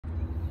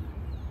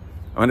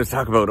I want to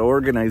talk about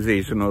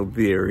organizational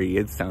theory.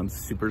 It sounds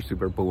super,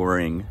 super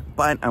boring,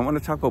 but I want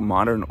to talk about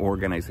modern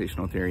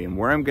organizational theory and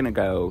where I'm going to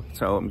go.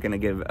 So I'm going to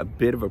give a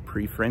bit of a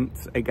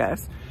preference, I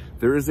guess.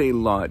 There is a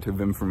lot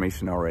of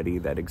information already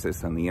that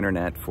exists on the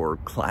internet for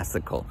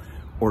classical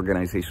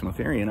organizational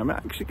theory, and I'm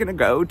actually going to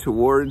go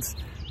towards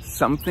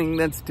something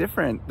that's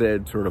different,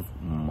 than sort of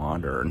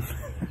modern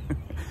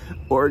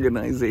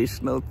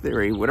organizational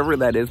theory. Whatever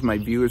that is, my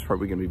view is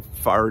probably going to be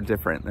far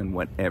different than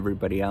what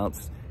everybody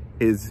else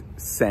is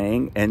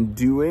saying and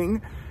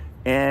doing,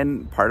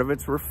 and part of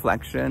it's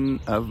reflection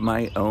of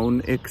my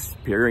own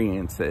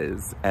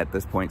experiences at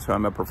this point. So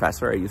I'm a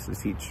professor. I used to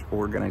teach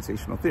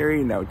organizational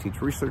theory. Now I teach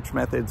research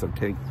methods. I've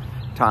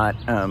taught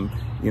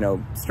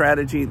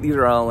strategy. These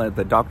are all at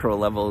the doctoral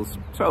levels,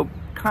 so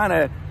kind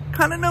of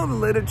know the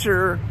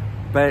literature,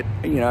 but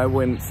I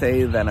wouldn't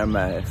say that I'm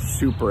a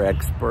super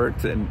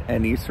expert in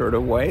any sort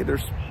of way.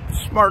 There's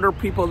smarter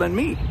people than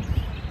me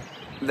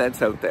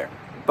that's out there,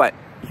 but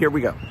here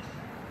we go.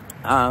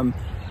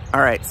 All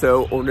right,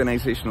 so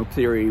organizational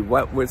theory,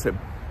 what was it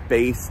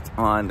based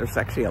on? There's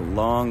actually a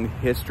long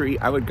history.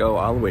 I would go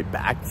all the way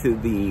back to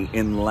the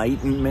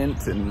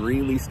Enlightenment and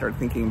really start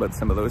thinking about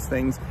some of those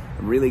things,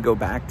 and really go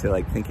back to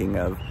like thinking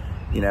of,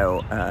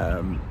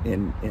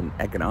 in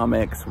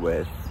economics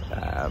with,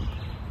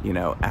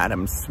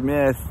 Adam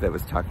Smith that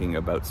was talking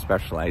about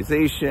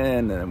specialization.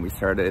 And then we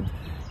started,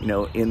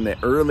 in the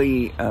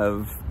early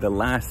of the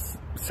last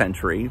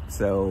century,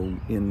 so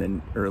in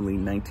the early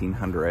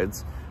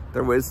 1900s,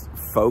 there was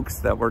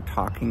folks that were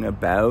talking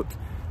about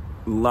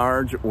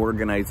large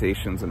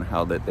organizations and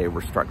how that they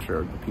were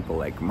structured. People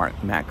like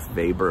Max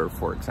Weber,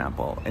 for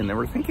example, and they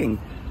were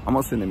thinking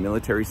almost in a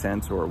military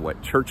sense, or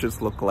what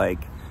churches look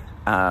like,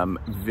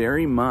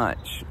 very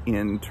much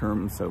in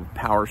terms of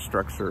power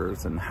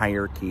structures and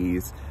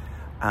hierarchies,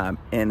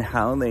 and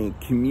how they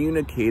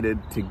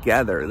communicated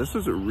together. This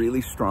was a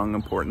really strong,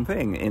 important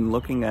thing in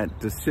looking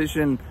at the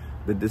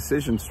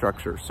decision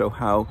structure. So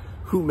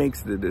who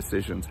makes the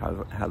decisions,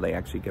 how they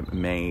actually get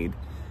made.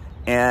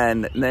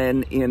 And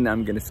then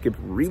I'm going to skip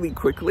really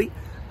quickly,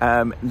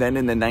 then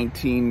in the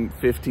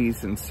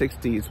 1950s and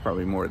 60s,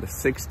 probably more the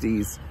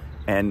 60s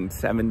and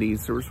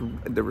 70s,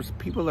 there was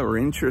people that were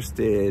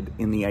interested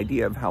in the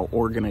idea of how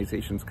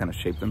organizations kind of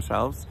shape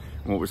themselves,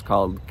 and what was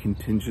called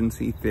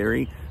contingency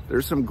theory.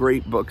 There's some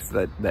great books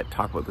that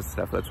talk about this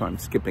stuff. That's why I'm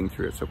skipping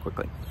through it so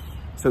quickly.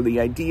 So the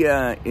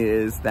idea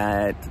is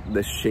that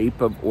the shape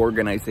of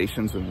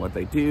organizations and what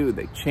they do,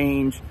 they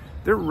change.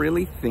 They're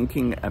really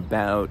thinking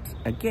about,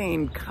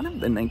 again, kind of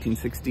the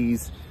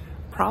 1960s,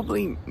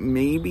 probably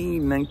maybe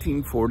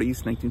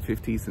 1940s,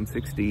 1950s and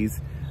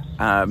 60s,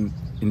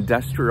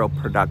 industrial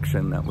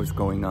production that was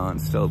going on.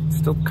 Still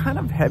kind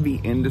of heavy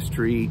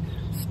industry,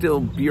 still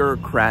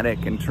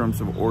bureaucratic in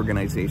terms of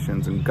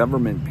organizations and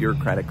government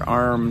bureaucratic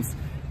arms,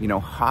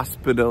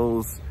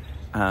 hospitals,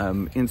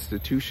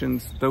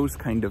 institutions, those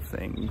kind of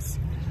things.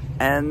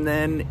 And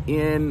then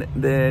in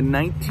the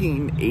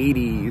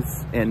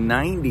 1980s and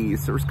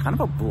 90s, there was kind of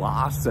a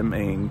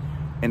blossoming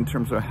in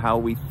terms of how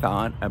we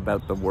thought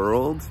about the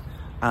world,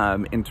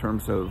 in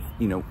terms of,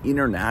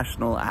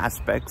 international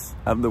aspects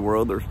of the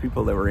world. There was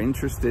people that were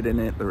interested in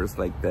it. There was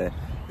like the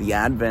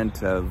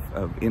advent of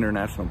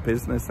international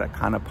business that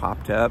kind of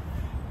popped up,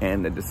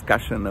 and the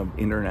discussion of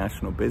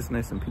international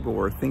business, and people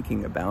were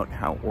thinking about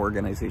how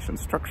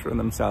organizations structure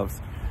themselves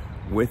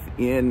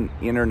within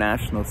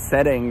international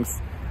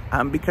settings,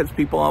 because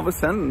people all of a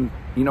sudden,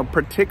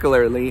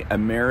 particularly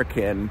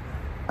American,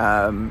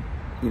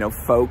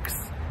 folks,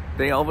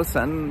 they all of a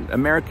sudden,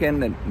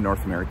 American and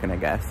North American, I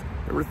guess,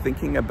 they were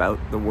thinking about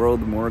the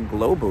world more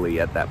globally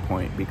at that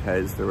point,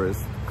 because there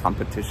was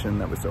competition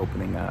that was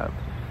opening up.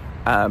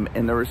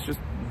 And there was just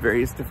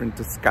various different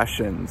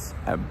discussions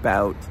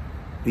about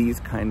these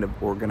kind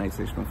of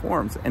organizational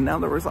forms. And now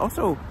there was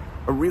also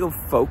a real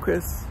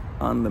focus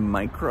on the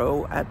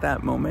micro at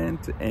that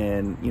moment,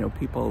 and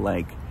people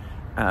like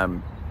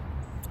Carl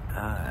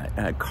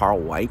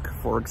Weick,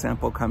 for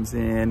example, comes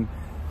in,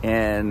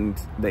 and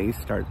they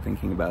start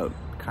thinking about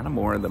kind of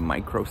more of the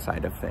micro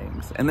side of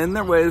things. And then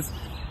there was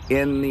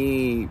in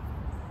the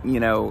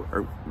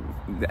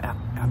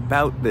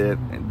about the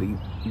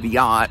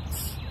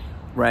aughts,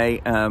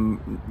 right,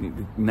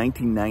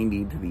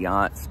 1990 to the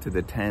aughts to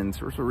the 10s,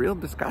 there was a real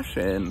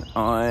discussion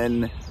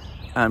on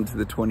to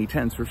the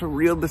 2010s. There's a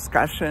real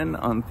discussion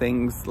on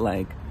things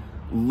like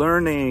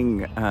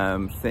learning,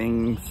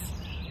 things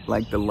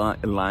like the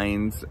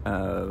lines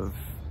of,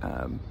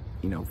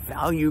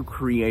 value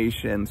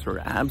creation, sort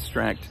of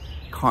abstract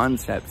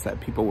concepts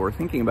that people were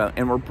thinking about,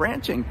 and we're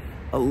branching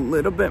a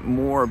little bit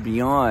more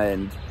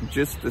beyond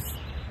just this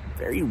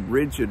very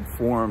rigid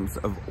forms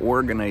of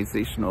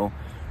organizational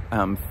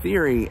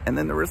theory. And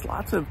then there was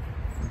lots of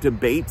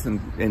debates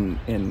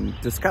and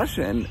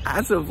discussion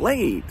as of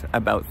late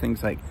about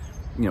things like,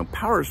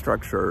 power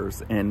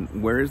structures,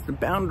 and where's the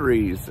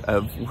boundaries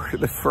of where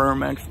the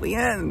firm actually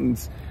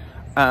ends.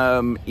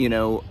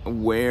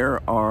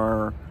 Where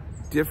are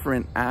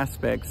different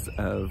aspects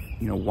of,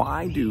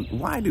 why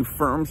do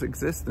firms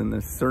exist in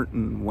this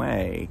certain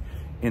way?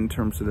 in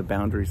terms of the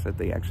boundaries that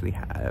they actually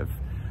have.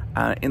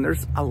 And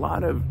there's a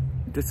lot of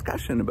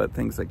discussion about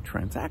things like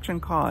transaction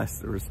costs.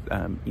 There was,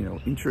 you know,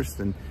 interest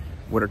in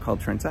what are called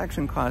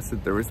transaction costs,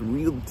 that there was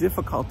real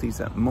difficulties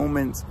at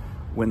moments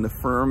when the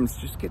firms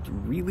just get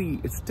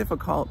really, it's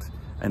difficult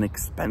and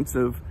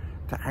expensive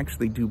to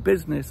actually do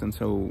business, and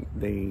so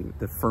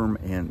the firm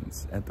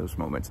ends at those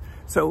moments.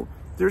 So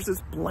there's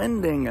this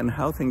blending and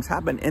how things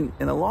happen, and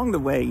along the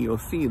way you'll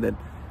see that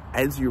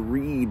as you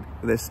read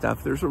this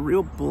stuff, there's a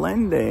real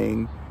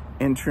blending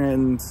and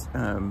trends,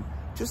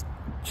 just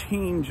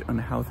change on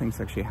how things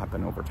actually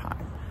happen over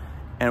time.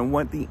 And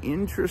what the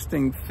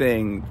interesting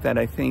thing that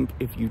I think,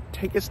 if you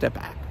take a step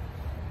back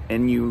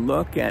and you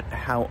look at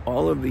how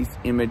all of these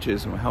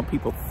images and how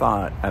people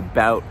thought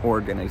about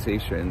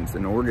organizations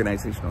and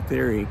organizational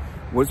theory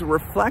was a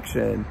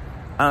reflection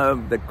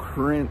of the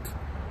current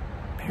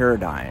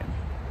paradigm,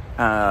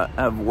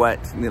 of what,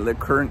 you know, the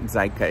current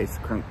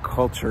zeitgeist, current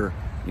culture.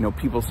 You know,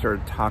 people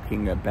started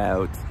talking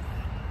about,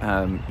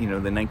 you know,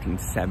 the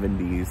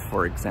 1970s,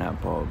 for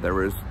example. There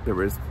was,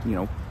 you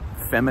know,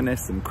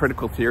 feminists and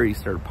critical theory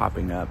started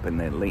popping up in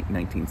the late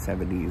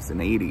 1970s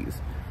and 80s.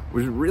 It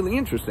was really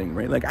interesting,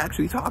 right? Like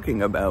actually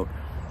talking about,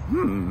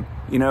 you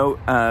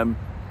know,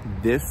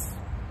 this,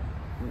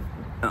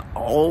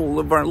 all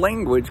of our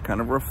language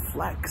kind of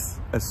reflects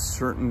a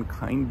certain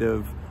kind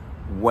of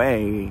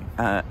way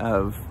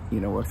of, you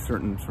know, a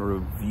certain sort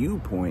of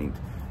viewpoint.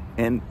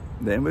 And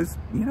there was,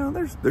 you know,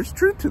 there's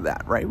truth to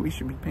that, right? We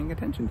should be paying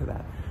attention to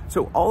that.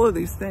 So all of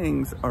these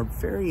things are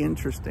very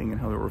interesting in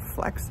how it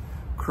reflects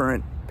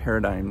current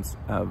paradigms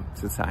of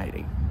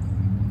society.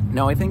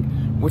 Now, I think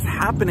what's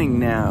happening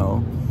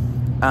now,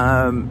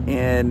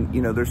 and,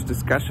 you know, there's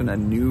discussion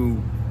on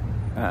new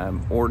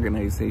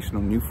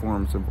new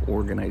forms of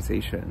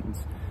organizations.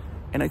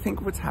 And I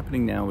think what's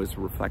happening now is a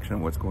reflection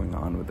of what's going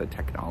on with the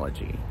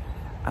technology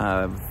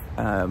of,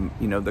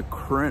 you know, the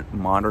current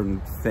modern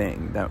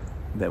thing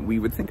that we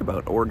would think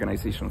about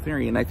organizational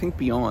theory. And I think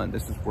beyond,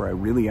 this is where I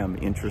really am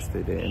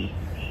interested in,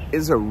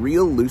 is a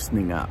real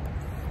loosening up,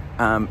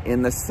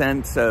 in the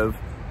sense of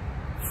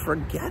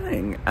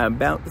forgetting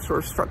about the sort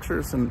of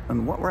structures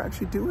and what we're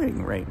actually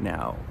doing right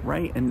now,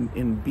 right?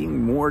 And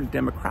being more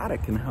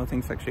democratic in how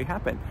things actually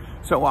happen.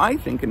 So I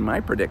think, in my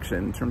prediction,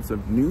 in terms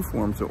of new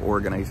forms of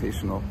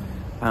organizational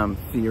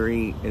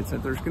theory, is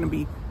that there's going to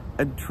be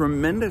a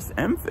tremendous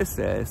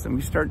emphasis, and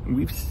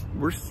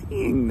we're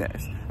seeing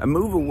this, a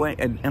move away,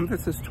 an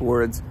emphasis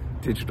towards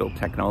digital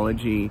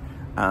technology.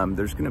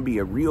 There's going to be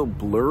a real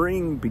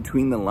blurring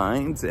between the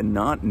lines and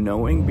not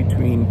knowing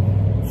between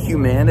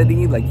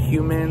humanity, like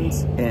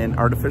humans, and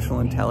artificial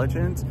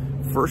intelligence.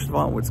 First of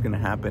all, what's going to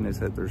happen is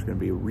that there's going to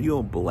be a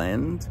real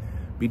blend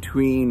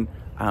between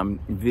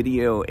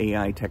video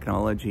AI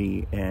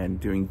technology and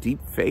doing deep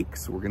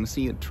fakes. We're going to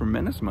see a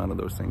tremendous amount of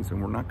those things, and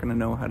we're not going to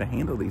know how to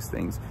handle these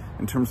things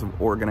in terms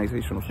of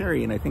organizational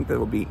theory. And I think there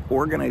will be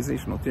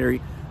organizational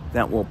theory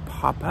that will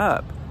pop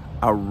up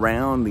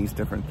around these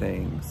different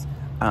things,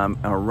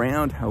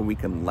 around how we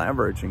can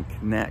leverage and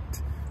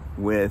connect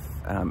with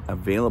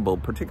available,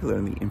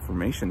 particularly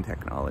information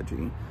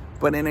technology,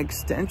 but an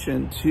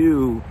extension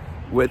to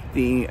with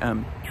the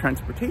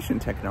transportation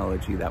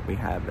technology that we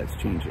have that's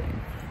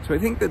changing. So I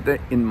think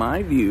that in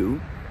my view,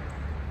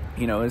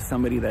 you know, as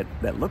somebody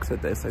that looks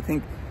at this, I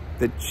think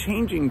the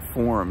changing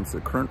forms,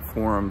 the current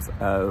forms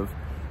of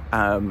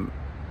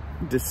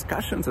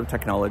discussions of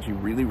technology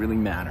really, really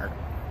matter,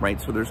 right?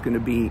 So there's going to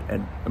be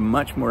a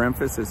much more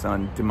emphasis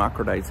on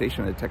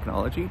democratization of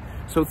technology.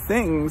 So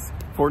things,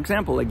 for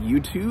example, like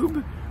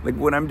YouTube, like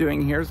what I'm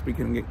doing here is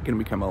going to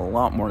become a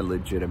lot more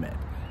legitimate.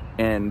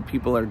 And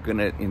people are going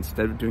to,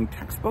 instead of doing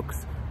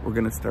textbooks, we're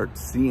going to start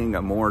seeing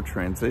a more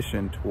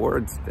transition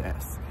towards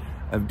this,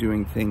 of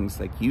doing things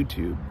like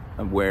YouTube,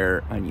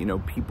 where, you know,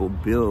 people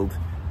build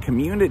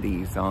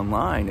communities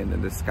online, and the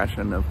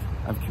discussion of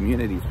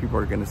communities. People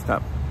are going to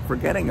stop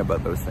forgetting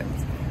about those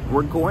things.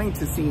 We're going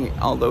to see,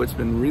 although it's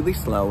been really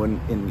slow,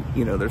 and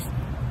you know, there's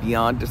the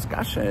odd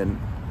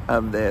discussion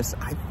of this,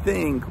 I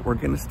think we're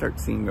going to start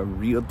seeing a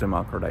real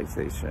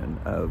democratization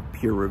of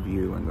peer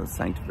review and the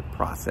scientific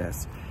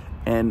process.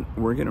 And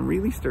we're going to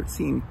really start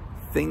seeing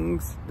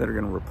things that are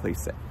going to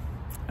replace it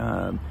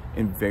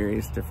in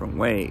various different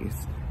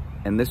ways.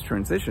 And this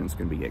transition is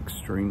going to be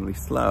extremely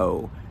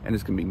slow, and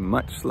it's going to be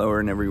much slower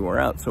than everywhere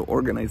else. So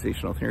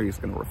organizational theory is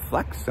going to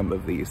reflect some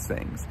of these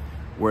things,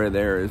 where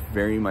there is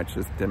very much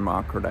this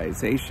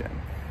democratization.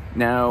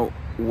 Now,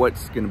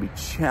 what's going to be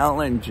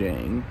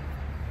challenging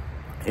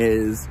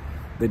is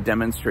the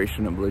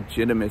demonstration of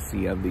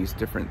legitimacy of these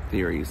different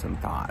theories and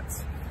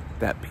thoughts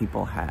that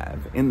people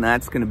have. And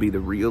that's going to be the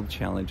real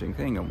challenging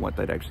thing, and what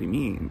that actually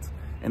means.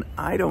 And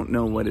I don't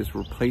know what is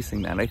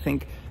replacing that. I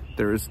think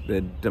there's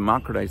the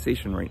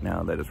democratization right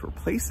now that is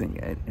replacing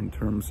it, in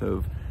terms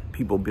of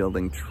people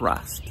building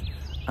trust.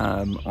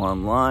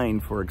 Online,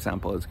 for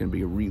example, is going to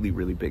be a really,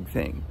 really big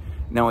thing.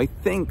 Now, I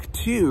think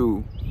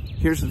too,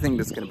 here's the thing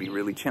that's going to be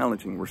really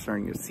challenging. We're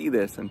starting to see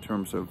this in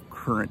terms of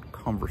current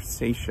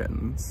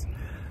conversations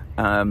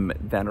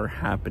that are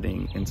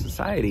happening in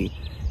society,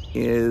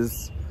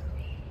 is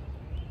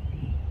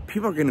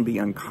people are going to be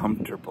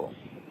uncomfortable,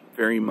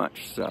 very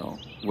much so,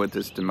 with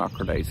this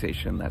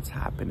democratization that's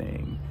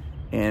happening.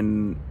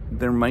 And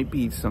there might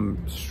be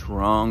some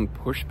strong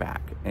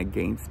pushback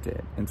against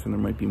it. And so there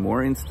might be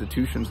more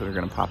institutions that are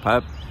going to pop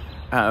up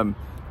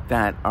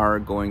that are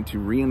going to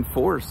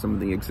reinforce some of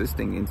the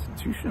existing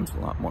institutions a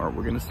lot more.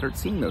 We're going to start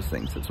seeing those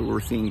things. That's what we're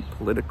seeing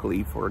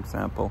politically, for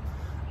example,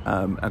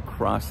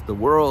 across the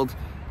world.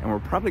 And we're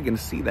probably going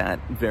to see that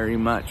very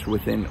much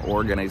within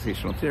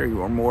organizational theory,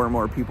 where more and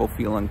more people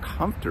feel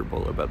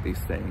uncomfortable about these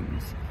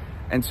things.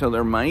 And so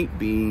there might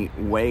be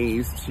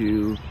ways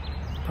to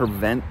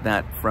prevent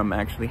that from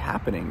actually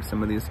happening,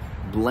 some of these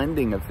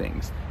blending of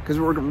things. Because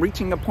we're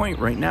reaching a point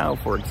right now,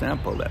 for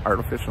example, that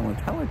artificial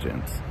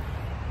intelligence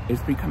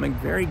is becoming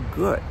very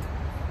good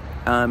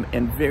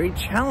and very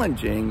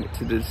challenging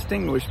to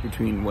distinguish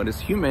between what is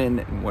human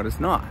and what is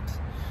not.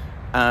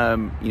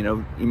 You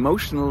know,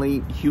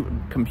 emotionally,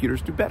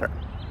 computers do better.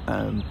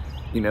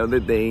 You know,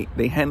 that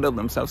they handle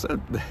themselves.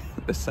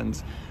 The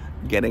sun's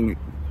getting,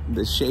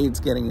 the shade's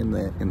getting in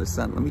the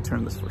sun. Let me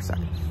turn this for a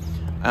second.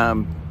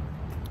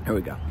 Here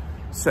we go.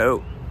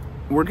 So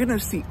we're going to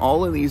see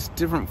all of these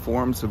different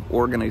forms of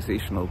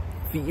organizational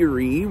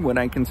theory, what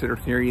I consider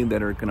theory,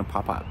 that are going to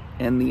pop up.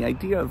 And the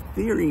idea of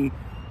theory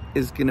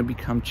is going to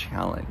become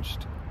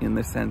challenged in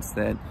the sense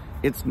that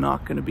it's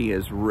not going to be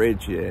as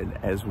rigid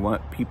as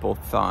what people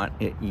thought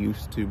it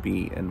used to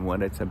be and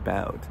what it's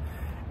about.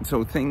 And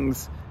so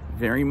things,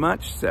 very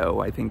much so,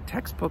 I think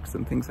textbooks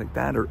and things like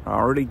that are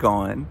already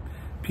gone.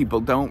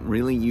 People don't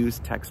really use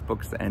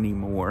textbooks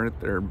anymore.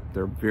 They're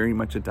very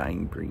much a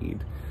dying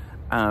breed.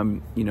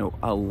 You know,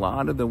 a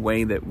lot of the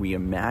way that we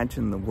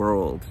imagine the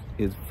world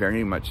is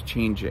very much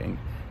changing.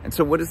 And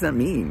so what does that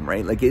mean,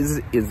 right? Like, is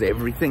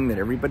everything that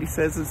everybody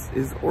says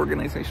is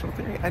organizational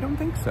theory? I don't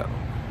think so.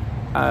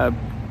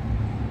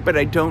 But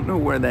I don't know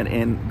where that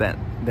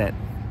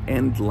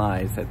end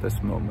lies at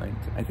this moment.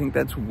 I think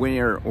that's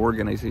where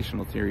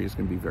organizational theory is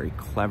going to be very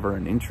clever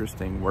and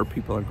interesting, where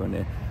people are going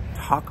to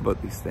talk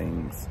about these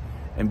things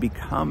and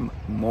become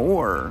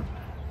more,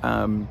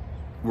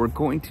 we're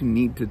going to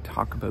need to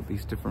talk about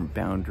these different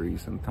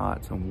boundaries and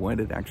thoughts on what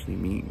it actually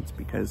means,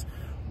 because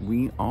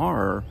we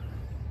are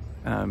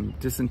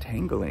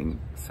disentangling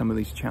some of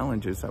these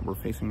challenges that we're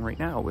facing right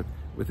now with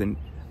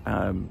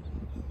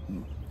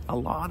a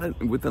lot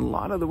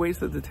of the ways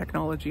that the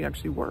technology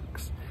actually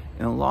works,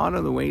 and a lot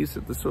of the ways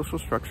that the social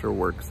structure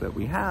works that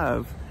we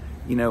have.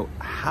 You know,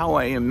 how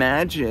I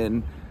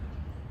imagine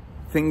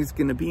things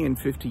going to be in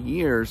 50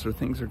 years, or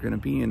things are going to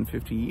be in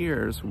 50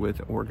 years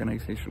with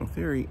organizational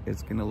theory,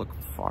 is going to look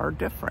far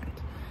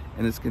different.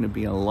 And it's going to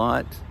be a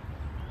lot,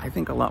 I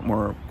think, a lot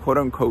more quote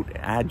unquote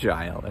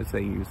agile, as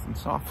they use in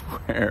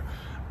software,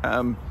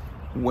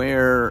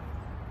 where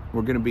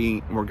we're going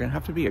to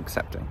have to be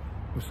accepting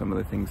of some of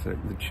the things the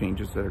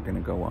changes that are going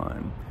to go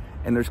on.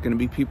 And there's going to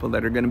be people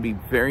that are going to be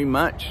very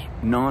much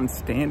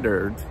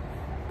non-standard,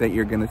 that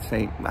you're going to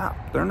say, wow,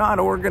 they're not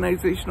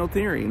organizational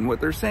theory, and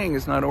what they're saying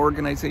is not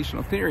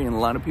organizational theory, and a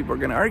lot of people are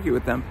going to argue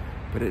with them,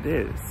 but it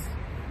is.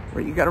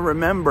 Where you got to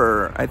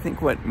remember, I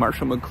think what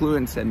Marshall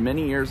McLuhan said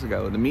many years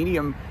ago, the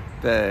medium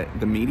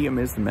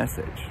is the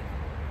message,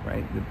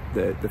 right?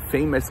 The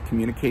famous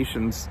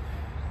communications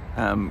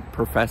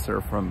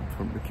professor from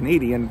the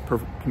Canadian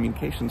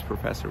communications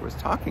professor was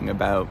talking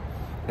about,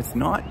 it's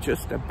not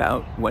just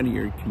about what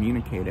you're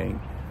communicating,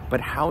 but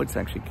how it's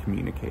actually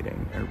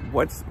communicating, or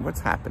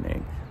what's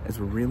happening, is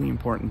a really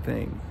important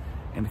thing.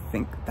 And I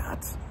think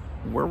that's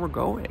where we're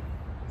going.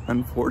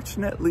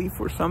 Unfortunately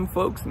for some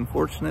folks,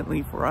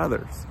 unfortunately for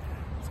others,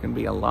 it's going to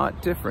be a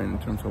lot different in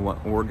terms of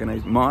what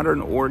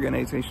modern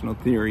organizational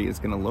theory is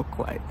going to look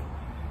like.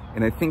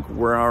 And I think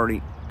we're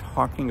already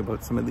talking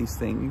about some of these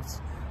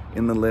things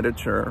in the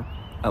literature.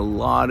 A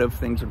lot of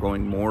things are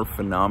going more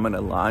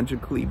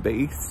phenomenologically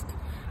based.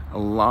 A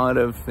lot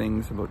of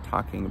things about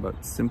talking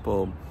about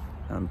simple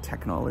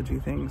technology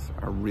things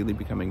are really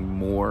becoming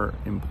more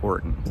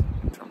important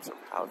in terms of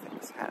how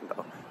things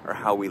handle, or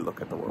how we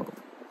look at the world.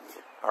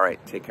 All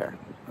right, take care.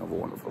 Have a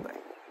wonderful day.